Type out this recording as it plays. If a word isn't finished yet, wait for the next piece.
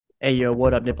Hey, yo,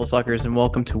 what up, nipple suckers, and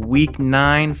welcome to week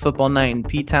 9 football night in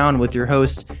P-Town with your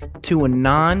host,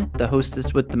 Tuanon, the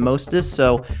hostess with the mostest.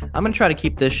 So I'm going to try to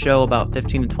keep this show about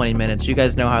 15 to 20 minutes. You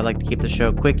guys know how I like to keep the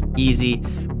show quick, easy,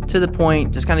 to the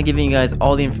point, just kind of giving you guys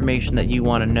all the information that you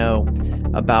want to know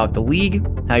about the league,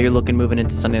 how you're looking moving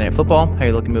into Sunday Night Football, how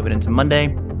you're looking moving into Monday,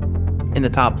 and the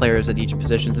top players at each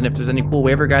positions. And if there's any cool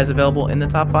waiver guys available in the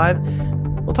top 5,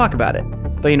 we'll talk about it.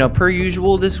 But, per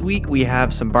usual this week, we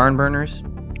have some barn burners.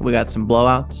 We got some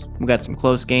blowouts. We got some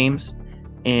close games.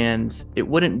 And it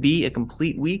wouldn't be a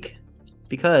complete week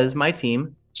because my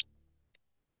team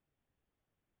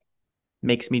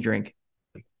makes me drink.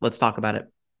 Let's talk about it.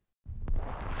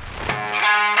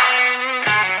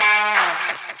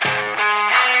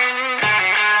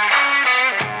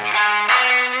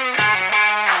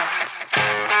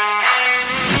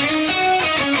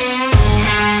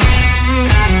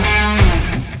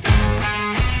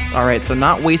 All right, so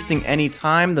not wasting any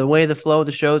time, the way the flow of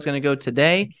the show is going to go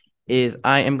today is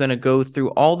I am going to go through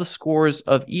all the scores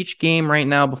of each game right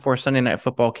now before Sunday Night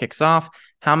Football kicks off,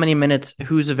 how many minutes,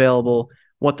 who's available,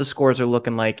 what the scores are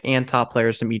looking like, and top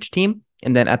players from each team.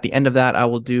 And then at the end of that, I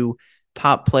will do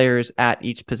top players at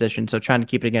each position. So trying to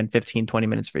keep it, again, 15, 20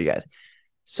 minutes for you guys.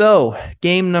 So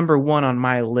game number 1 on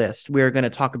my list, we are going to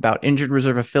talk about injured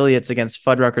reserve affiliates against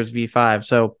Fuddruckers V5.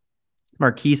 So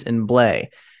Marquise and Blay.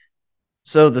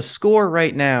 So the score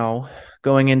right now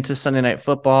going into Sunday Night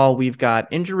Football, we've got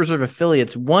injured reserve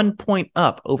affiliates 1 point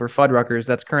up over Fuddruckers.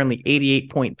 That's currently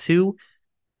 88.2 to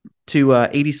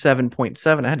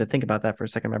 87.7. I had to think about that for a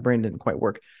second. My brain didn't quite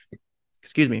work.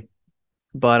 Excuse me.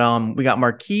 But we got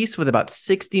Marquise with about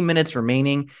 60 minutes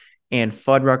remaining and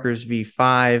Fuddruckers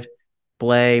V5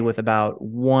 Blay with about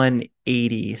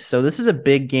 180. So this is a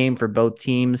big game for both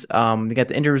teams. We got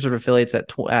the injured reserve affiliates at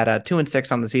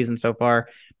 2-6 on the season so far,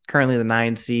 currently the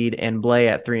 9 seed, and Blay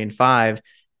at 3-5.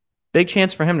 Big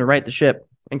chance for him to right the ship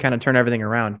and kind of turn everything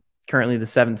around. Currently the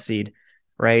 7th seed,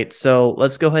 right? So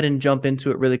let's go ahead and jump into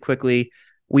it really quickly.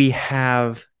 We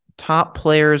have top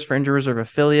players for injured reserve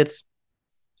affiliates.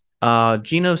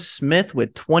 Geno Smith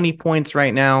with 20 points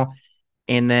right now,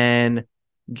 and then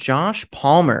Josh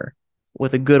Palmer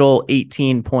with a good old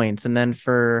 18 points. And then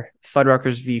for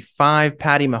Fuddruckers V5,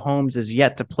 Patty Mahomes is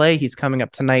yet to play. He's coming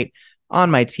up tonight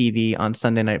on my TV on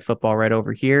Sunday Night Football right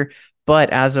over here.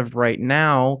 But as of right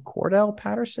now, Cordell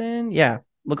Patterson,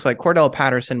 looks like Cordell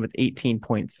Patterson with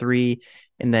 18.3,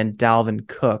 and then Dalvin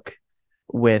Cook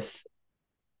with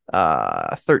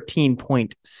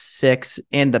 13.6,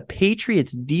 and the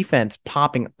Patriots defense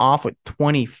popping off with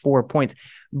 24 points.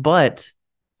 But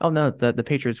the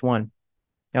Patriots won.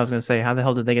 I was going to say, how the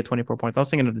hell did they get 24 points? I was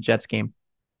thinking of the Jets game.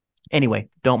 Anyway,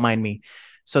 don't mind me.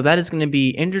 So that is going to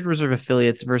be injured reserve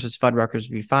affiliates versus Fuddruckers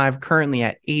V5, currently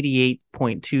at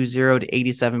 88.20 to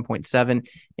 87.7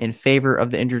 in favor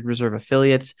of the injured reserve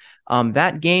affiliates.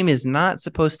 That game is not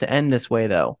supposed to end this way,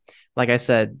 though. Like I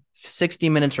said, 60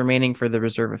 minutes remaining for the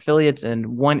reserve affiliates and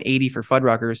 180 for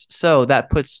Fuddruckers. So that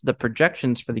puts the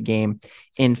projections for the game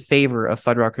in favor of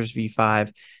Fuddruckers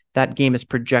V5. That game is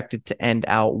projected to end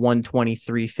out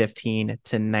 123-15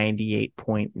 to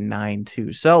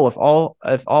 98.92. So if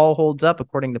all holds up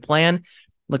according to plan,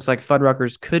 looks like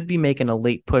Fuddruckers could be making a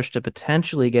late push to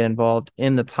potentially get involved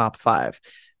in the top 5.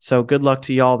 So good luck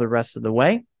to y'all the rest of the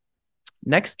way.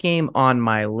 Next game on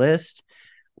my list,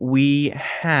 we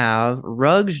have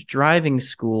Ruggs Driving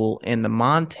School in the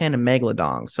Montana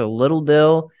Megalodon. So Little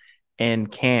Dill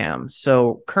and Cam.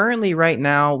 So currently right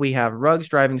now we have Ruggs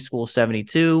Driving School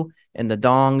 72 and the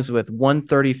Dongs with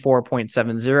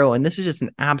 134.70. And this is just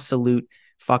an absolute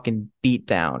fucking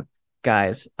beatdown,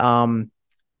 guys.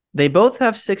 They both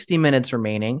have 60 minutes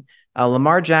remaining.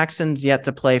 Lamar Jackson's yet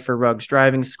to play for Ruggs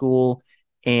Driving School,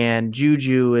 and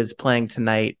Juju is playing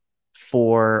tonight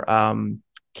for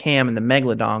Cam and the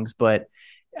Megalodons. But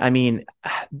I mean,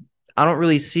 I don't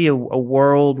really see a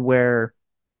world where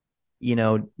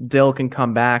Dill can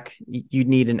come back. You'd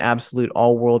need an absolute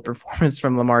all-world performance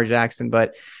from Lamar Jackson.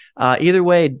 But either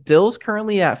way, Dill's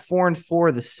currently at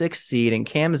 4-4, the 6th seed, and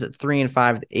Cam is at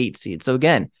 3-5, the 8th seed. So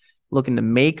again, looking to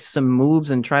make some moves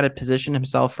and try to position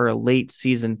himself for a late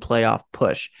season playoff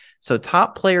push. So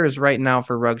top players right now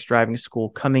for Ruggs Driving School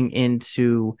coming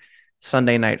into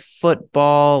Sunday Night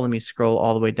Football. Let me scroll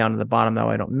all the way down to the bottom that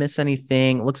way I don't miss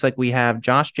anything. It looks like we have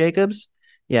Josh Jacobs.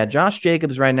 Yeah, Josh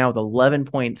Jacobs right now with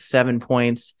 11.7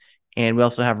 points. And we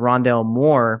also have Rondale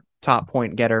Moore, top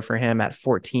point getter for him at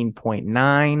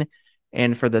 14.9.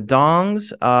 And for the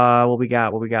Dongs, what we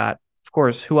got? Of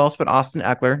course, who else but Austin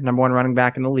Eckler, number 1 running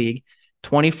back in the league,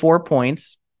 24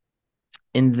 points.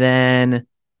 And then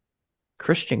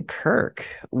Christian Kirk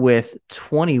with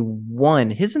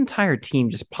 21. His entire team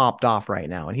just popped off right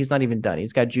now, and he's not even done.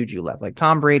 He's got Juju left. Like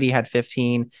Tom Brady had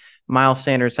 15. Miles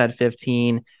Sanders had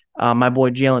 15. My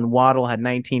boy Jalen Waddle had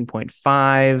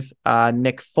 19.5.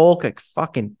 Nick Folk, a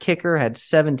fucking kicker, had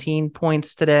 17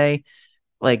 points today.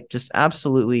 Like just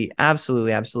absolutely,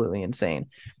 absolutely, absolutely insane.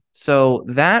 So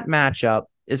that matchup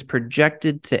is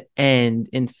projected to end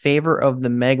in favor of the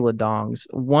Megalodongs,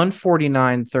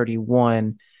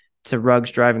 149-31 to Ruggs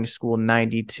Driving School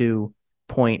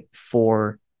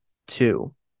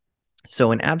 92.42.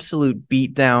 So an absolute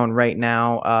beatdown right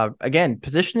now. Again,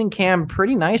 positioning Cam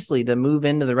pretty nicely to move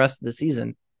into the rest of the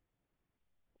season.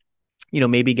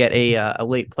 Maybe get a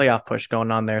late playoff push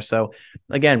going on there. So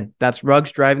again, that's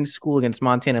Ruggs Driving School against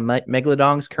Montana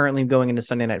Megalodongs, currently going into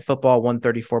Sunday Night Football,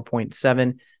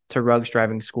 134.7 to Ruggs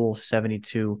Driving School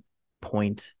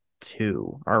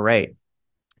 72.2. All right.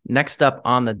 Next up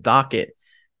on the docket,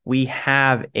 we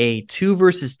have a 2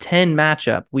 versus 10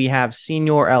 matchup. We have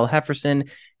Senior L. Hefferson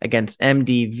against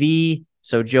MDV.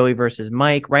 So Joey versus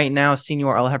Mike. Right now,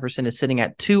 Senior L. Hefferson is sitting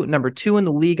at number 2 in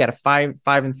the league at a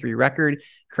 5-3 record.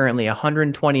 Currently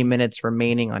 120 minutes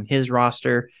remaining on his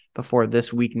roster before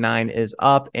this week 9 is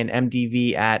up. And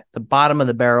MDV at the bottom of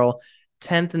the barrel,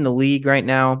 10th in the league right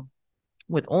now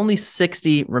with only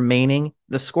 60 remaining.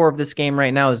 The score of this game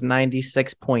right now is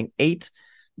 96.8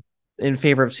 in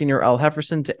favor of Senior L.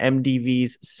 Hefferson to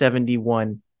MDV's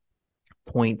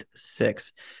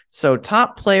 71.6. So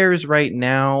top players right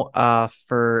now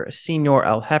for Senior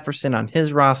L. Hefferson on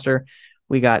his roster,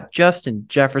 we got Justin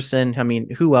Jefferson. I mean,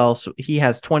 who else? He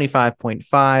has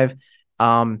 25.5.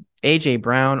 AJ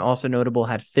Brown, also notable,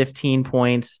 had 15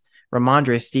 points.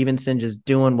 Ramondre Stevenson just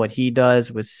doing what he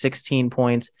does with 16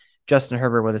 points. Justin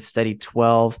Herbert with a steady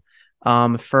 12.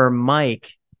 For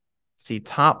Mike, see,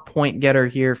 top point getter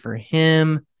here for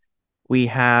him, we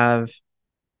have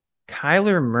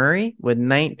Kyler Murray with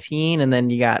 19, and then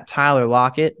you got Tyler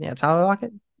Lockett. Tyler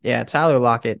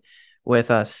Lockett with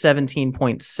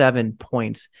 17.7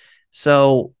 points.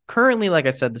 So currently, like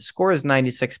I said, the score is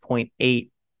 96.8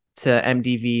 to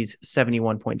MDV's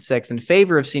 71.6 in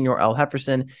favor of Senior L.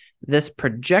 Hefferson. This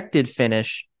projected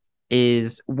finish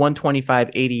is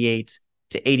 125.88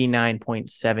 to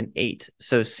 89.78.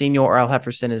 So Senior L.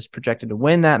 Hefferson is projected to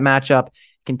win that matchup,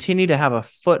 continue to have a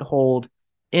foothold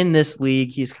in this league.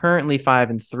 He's currently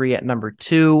 5-3 at number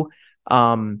 2,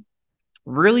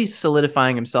 really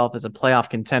solidifying himself as a playoff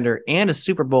contender and a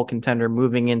Super Bowl contender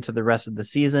moving into the rest of the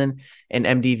season. And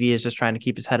MDV is just trying to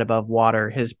keep his head above water.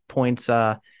 His points,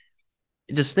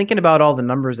 just thinking about all the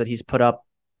numbers that he's put up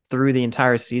through the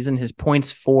entire season, his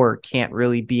points for can't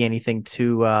really be anything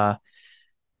too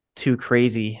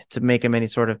crazy to make him any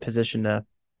sort of position to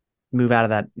move out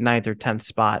of that 9th or 10th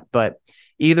spot. But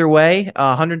either way,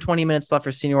 120 minutes left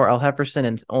for Senior L. Hefferson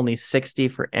and only 60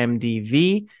 for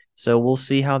MDV. So we'll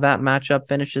see how that matchup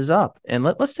finishes up. And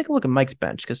let's take a look at Mike's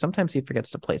bench, because sometimes he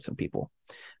forgets to play some people.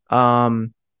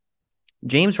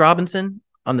 James Robinson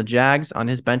on the Jags on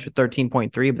his bench with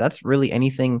 13.3, but that's really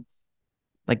anything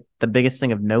like the biggest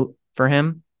thing of note for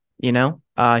him.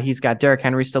 He's got Derrick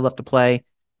Henry still left to play.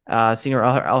 Senior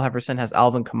L. Hefferson has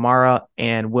Alvin Kamara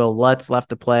and Will Lutz left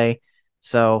to play.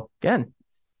 So again,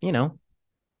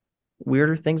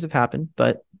 weirder things have happened,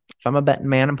 but if I'm a betting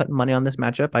man, I'm putting money on this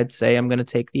matchup, I'd say I'm going to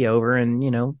take the over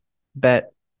and,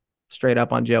 bet straight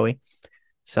up on Joey.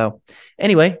 So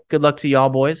anyway, good luck to y'all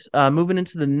boys. Moving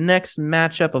into the next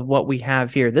matchup of what we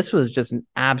have here. This was just an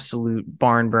absolute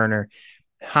barn burner,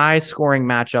 high scoring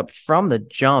matchup from the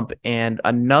jump, and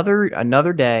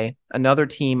another day, another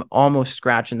team almost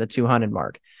scratching the 200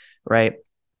 mark, right?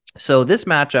 So this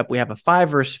matchup, we have a 5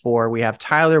 versus 4. We have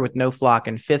Tyler with no flock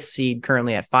and 5th seed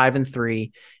currently at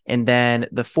 5-3. And then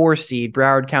the 4 seed,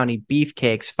 Broward County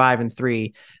Beefcakes,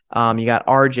 5-3. You got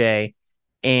RJ.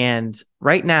 And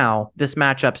right now, this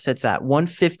matchup sits at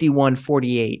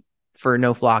 151.48 for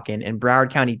no flocking, and Broward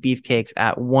County Beefcakes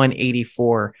at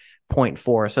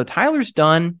 184.4. So Tyler's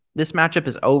done. This matchup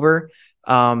is over.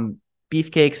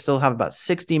 Beefcakes still have about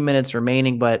 60 minutes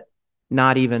remaining, but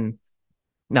not even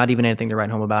anything to write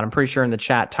home about. I'm pretty sure in the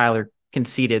chat, Tyler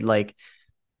conceded in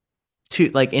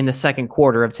the second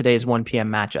quarter of today's 1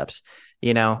 p.m. matchups,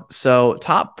 so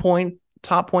top point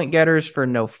getters for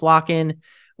no flocking.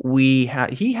 He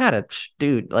had a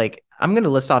dude, I'm going to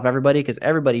list off everybody because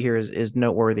everybody here is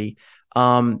noteworthy.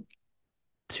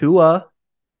 Tua,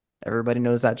 everybody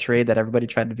knows that trade that everybody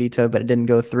tried to veto, but it didn't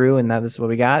go through, and that is what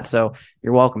we got. So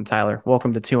you're welcome, Tyler.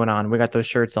 Welcome to 2 and On. We got those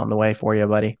shirts on the way for you,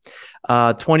 buddy.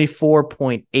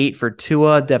 24.8 for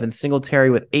Tua. Devin Singletary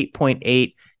with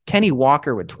 8.8. Kenny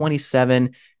Walker with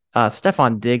 27.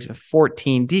 Stephon Diggs with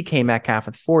 14, DK Metcalf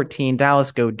with 14,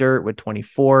 Dallas Goedert with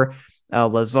 24,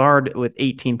 Lazard with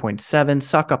 18.7,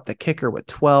 Suck Up the Kicker with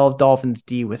 12, Dolphins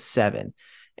D with 7.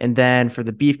 And then for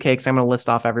the Beefcakes, I'm going to list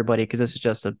off everybody because this is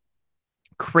just a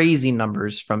crazy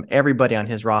numbers from everybody on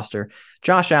his roster.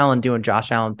 Josh Allen doing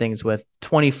Josh Allen things with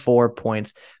 24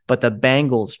 points, but the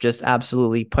Bengals just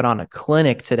absolutely put on a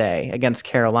clinic today against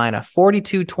Carolina.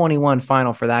 42-21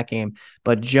 final for that game.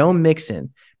 But Joe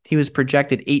Mixon, he was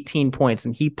projected 18 points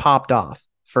and he popped off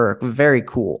for a very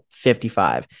cool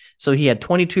 55. So he had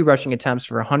 22 rushing attempts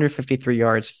for 153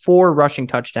 yards, 4 rushing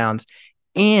touchdowns,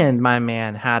 and my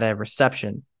man had a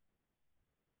reception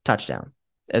touchdown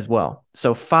as well.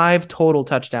 So 5 total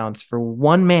touchdowns for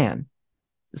one man.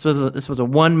 This was a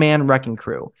one-man wrecking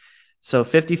crew. So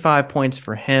 55 points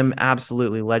for him,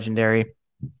 absolutely legendary.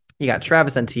 You got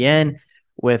Travis Etienne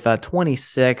with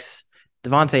 26,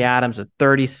 Devontae Adams with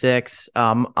 36,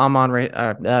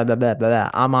 Amon-Ra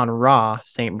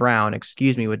St. Brown,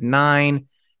 with 9,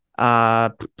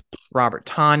 Robert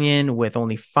Tonyan with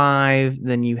only 5.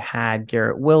 Then you had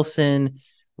Garrett Wilson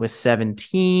with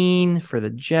 17 for the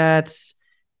Jets.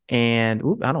 And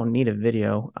I don't need a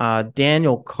video.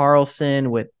 Daniel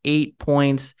Carlson with 8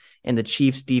 points, and the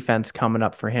Chiefs defense coming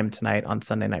up for him tonight on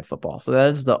Sunday Night Football. So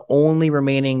that is the only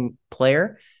remaining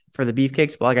player for the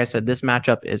Beefcakes. But like I said, this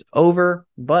matchup is over.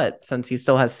 But since he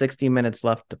still has 60 minutes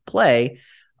left to play,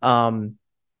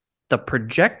 the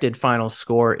projected final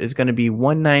score is going to be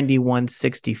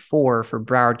 191-64 for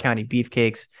Broward County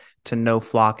Beefcakes to No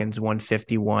Flockins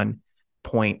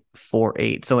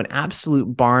 151.48. So an absolute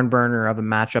barn burner of a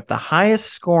matchup, the highest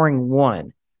scoring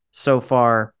one so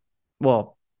far.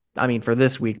 Well, I mean, for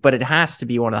this week, but it has to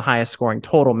be one of the highest scoring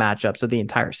total matchups of the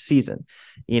entire season.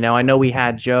 I know we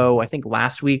had Joe, I think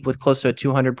last week with close to a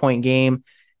 200-point game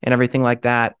and everything like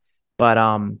that. But,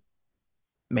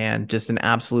 man, just an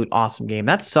absolute awesome game.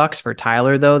 That sucks for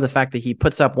Tyler, though, the fact that he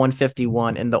puts up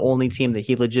 151 and the only team that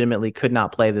he legitimately could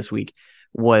not play this week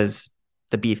was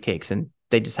the Beefcakes, and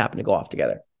they just happened to go off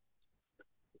together.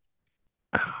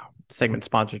 Segment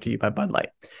sponsored to you by Bud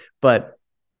Light. But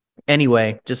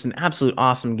anyway, just an absolute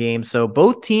awesome game. So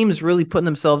both teams really putting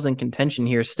themselves in contention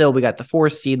here. Still, we got the 4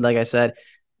 seed, like I said,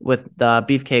 with the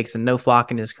Beefcakes, and No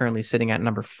Flockin is currently sitting at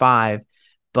number 5.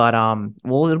 But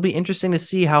well, it'll be interesting to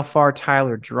see how far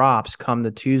Tyler drops come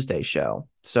the Tuesday show.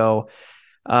 So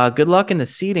good luck in the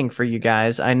seeding for you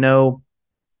guys. I know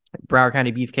Broward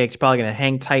County Beefcakes probably going to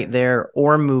hang tight there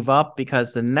or move up,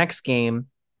 because the next game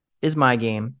is my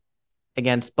game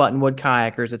against Buttonwood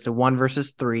Kayakers. It's a 1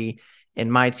 versus 3,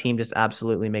 and my team just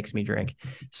absolutely makes me drink.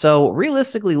 So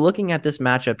realistically, looking at this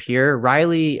matchup here,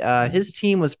 Riley, his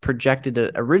team was projected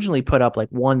to originally put up like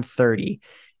 130,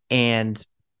 and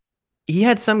he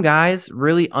had some guys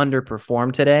really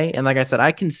underperform today. And like I said,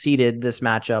 I conceded this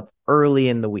matchup early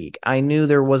in the week. I knew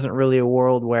there wasn't really a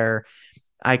world where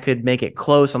I could make it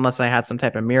close unless I had some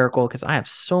type of miracle, because I have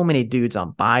so many dudes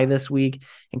on bye this week,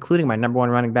 including my number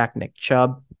 1 running back, Nick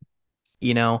Chubb.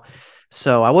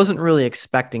 So I wasn't really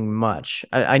expecting much.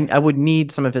 I would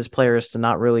need some of his players to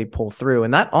not really pull through,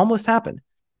 and that almost happened.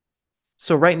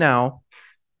 So right now,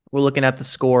 we're looking at the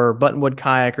score. Buttonwood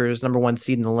Kayakers, number 1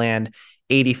 seed in the land,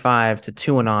 85 to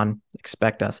Tuanon.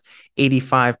 Expect us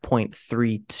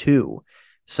 85.32.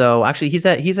 So actually, he's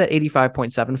at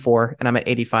 85.74, and I'm at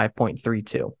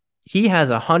 85.32. He has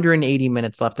 180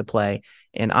 minutes left to play,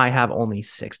 and I have only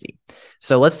 60.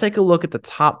 So let's take a look at the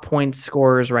top point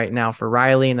scorers right now for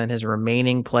Riley and then his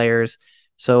remaining players.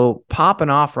 So popping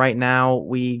off right now,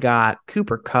 we got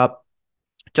Cooper Kupp.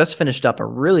 Just finished up a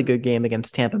really good game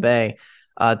against Tampa Bay.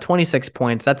 26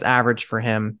 points. That's average for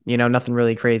him. Nothing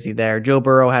really crazy there. Joe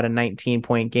Burrow had a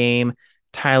 19-point game.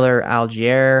 Tyler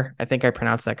Algier, I think I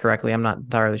pronounced that correctly. I'm not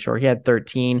entirely sure. He had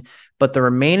 13. But the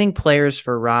remaining players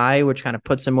for Rye, which kind of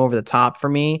puts him over the top for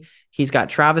me, he's got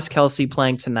Travis Kelce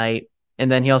playing tonight, and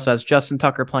then he also has Justin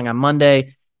Tucker playing on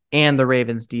Monday, and the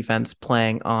Ravens defense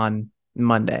playing on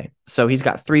Monday. So he's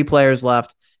got 3 players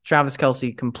left. Travis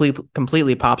Kelce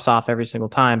completely pops off every single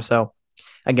time. So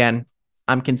again,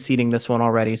 I'm conceding this one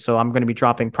already. So I'm going to be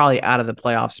dropping probably out of the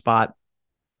playoff spot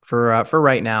for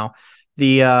right now.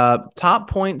 The top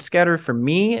point scatter for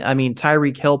me, I mean,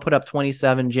 Tyreek Hill put up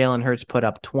 27, Jalen Hurts put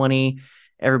up 20.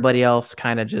 Everybody else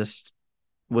kind of just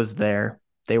was there.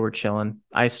 They were chilling.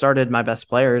 I started my best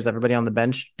players. Everybody on the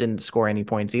bench didn't score any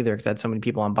points either because I had so many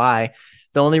people on bye.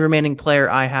 The only remaining player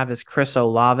I have is Chris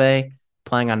Olave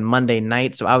playing on Monday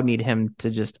night. So I would need him to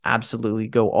just absolutely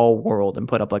go all world and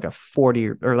put up like a 40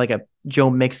 or like a Joe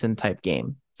Mixon type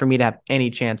game for me to have any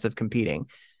chance of competing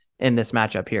in this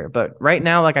matchup here. But right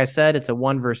now, like I said, it's a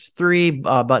 1 versus 3,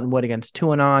 Buttonwood against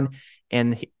Tuanon,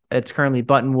 and It's currently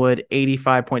Buttonwood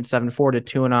 85.74 to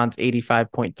Tuanon's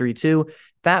 85.32.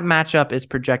 That matchup is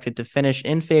projected to finish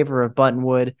in favor of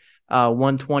Buttonwood,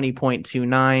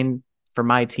 120.29 for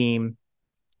my team,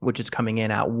 which is coming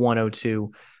in at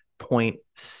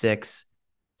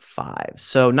 102.65.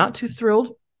 So not too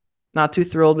thrilled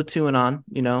with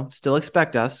Tuanon. Still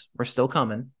expect us. We're still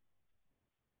coming,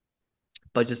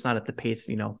 but just not at the pace,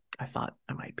 I thought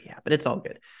I might be at, but it's all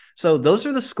good. So those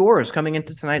are the scores coming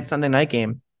into tonight's Sunday night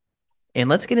game. And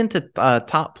let's get into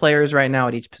top players right now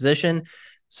at each position.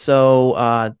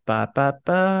 So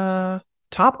top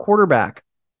quarterback,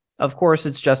 of course,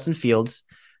 it's Justin Fields.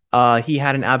 He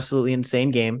had an absolutely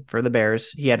insane game for the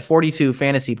Bears. He had 42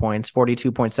 fantasy points,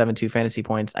 42.72 fantasy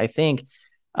points, I think,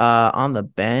 on the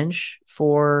bench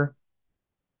for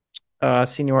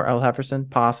Senior L. Hefferson,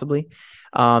 possibly.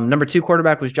 Number 2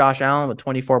 quarterback was Josh Allen with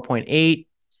 24.8.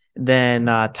 Then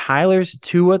Tyler's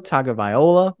Tua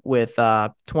Tagovailoa with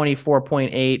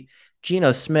 24.8.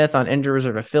 Geno Smith on injured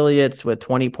reserve affiliates with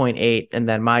 20.8. And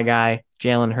then my guy,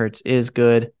 Jalen Hurts, is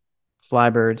good.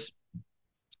 Flybirds.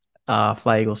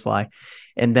 Fly Eagles fly.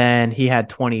 And then he had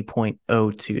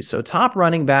 20.02. So top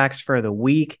running backs for the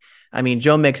week. I mean,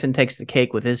 Joe Mixon takes the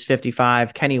cake with his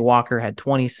 55. Kenny Walker had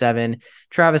 27.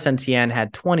 Travis Etienne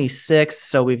had 26.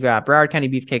 So we've got Broward County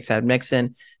Beefcakes had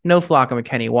Mixon. No Flockham with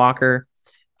Kenny Walker.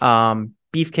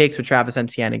 Beefcakes with Travis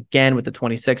Etienne again with the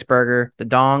 26 burger. The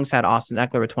Dongs had Austin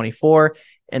Eckler with 24.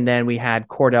 And then we had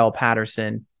Cordell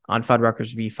Patterson on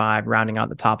Fuddruckers V5, rounding out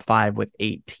the top 5 with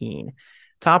 18.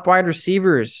 Top wide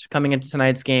receivers coming into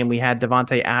tonight's game, we had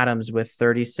Devontae Adams with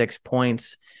 36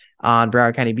 points on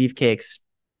Broward County Beefcakes.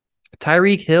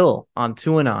 Tyreek Hill on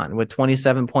Tuanon with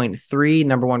 27.3,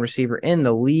 number 1 receiver in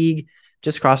the league.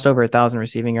 Just crossed over 1,000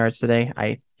 receiving yards today,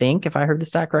 I think, if I heard the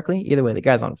stat correctly. Either way, the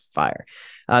guy's on fire.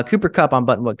 Cooper Kupp on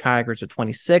Buttonwood Kayakers with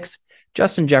 26.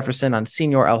 Justin Jefferson on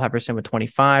Senior L. Hefferson with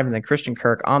 25. And then Christian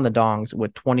Kirk on the Dongs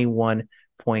with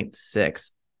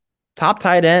 21.6. Top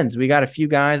tight ends, we got a few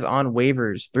guys on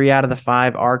waivers. 3 out of the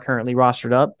 5 are currently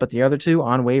rostered up, but the other 2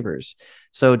 on waivers.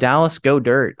 So Dallas Go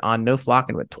Dirt on No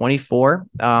Flocking with 24.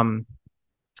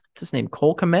 What's his name?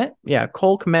 Cole Kmet? Yeah,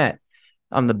 Cole Kmet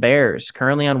on the Bears,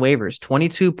 currently on waivers,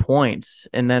 22 points.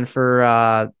 And then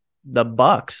for the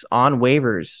Bucks on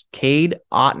waivers, Cade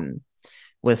Otton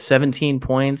with 17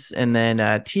 points. And then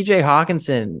TJ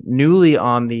Hawkinson, newly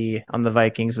on the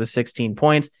Vikings, with 16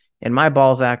 points. And my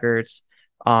Balzackers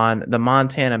on the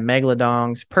Montana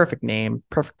Megalodongs, perfect name,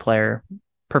 perfect player,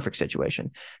 perfect situation,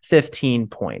 15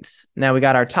 points. Now we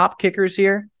got our top kickers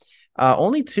here.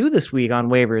 Only 2 this week on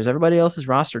waivers. Everybody else is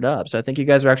rostered up. So I think you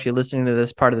guys are actually listening to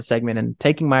this part of the segment and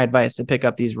taking my advice to pick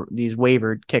up these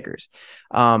waivered kickers.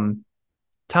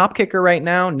 Top kicker right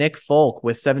now, Nick Folk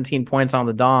with 17 points on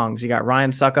the Dongs. You got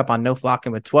Ryan Suckup on No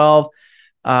Flocking with 12.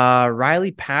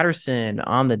 Riley Patterson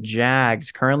on the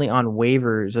Jags, currently on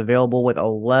waivers, available with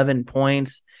 11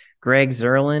 points. Greg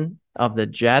Zerlin of the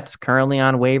Jets, currently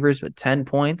on waivers with 10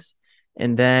 points.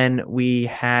 And then we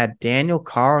had Daniel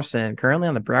Carlson, currently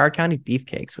on the Broward County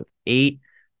Beefcakes with 8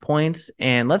 points.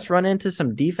 And let's run into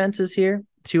some defenses here.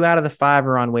 2 out of the 5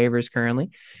 are on waivers currently.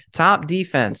 Top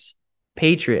defense,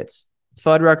 Patriots,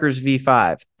 Fuddruckers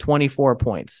V5, 24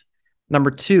 points. Number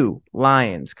 2,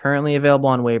 Lions, currently available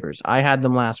on waivers. I had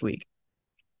them last week,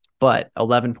 but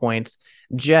 11 points.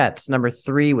 Jets, number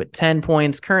 3 with 10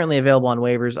 points, currently available on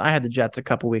waivers. I had the Jets a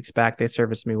couple weeks back. They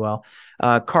serviced me well.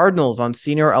 Cardinals on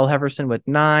Senior L. Hefferson with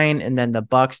 9, and then the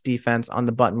Bucks defense on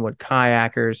the Buttonwood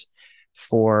Kayakers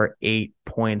for 8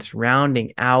 points,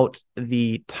 rounding out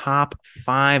the top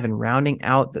 5 and rounding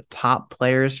out the top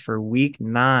players for week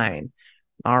 9.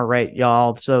 All right,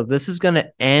 y'all. So this is going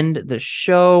to end the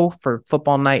show for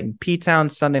football night in P-Town.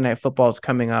 Sunday Night Football is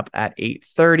coming up at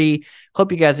 8:30.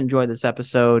 Hope you guys enjoyed this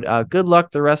episode. Good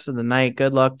luck the rest of the night.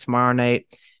 Good luck tomorrow night.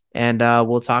 And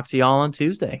we'll talk to y'all on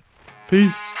Tuesday.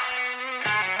 Peace.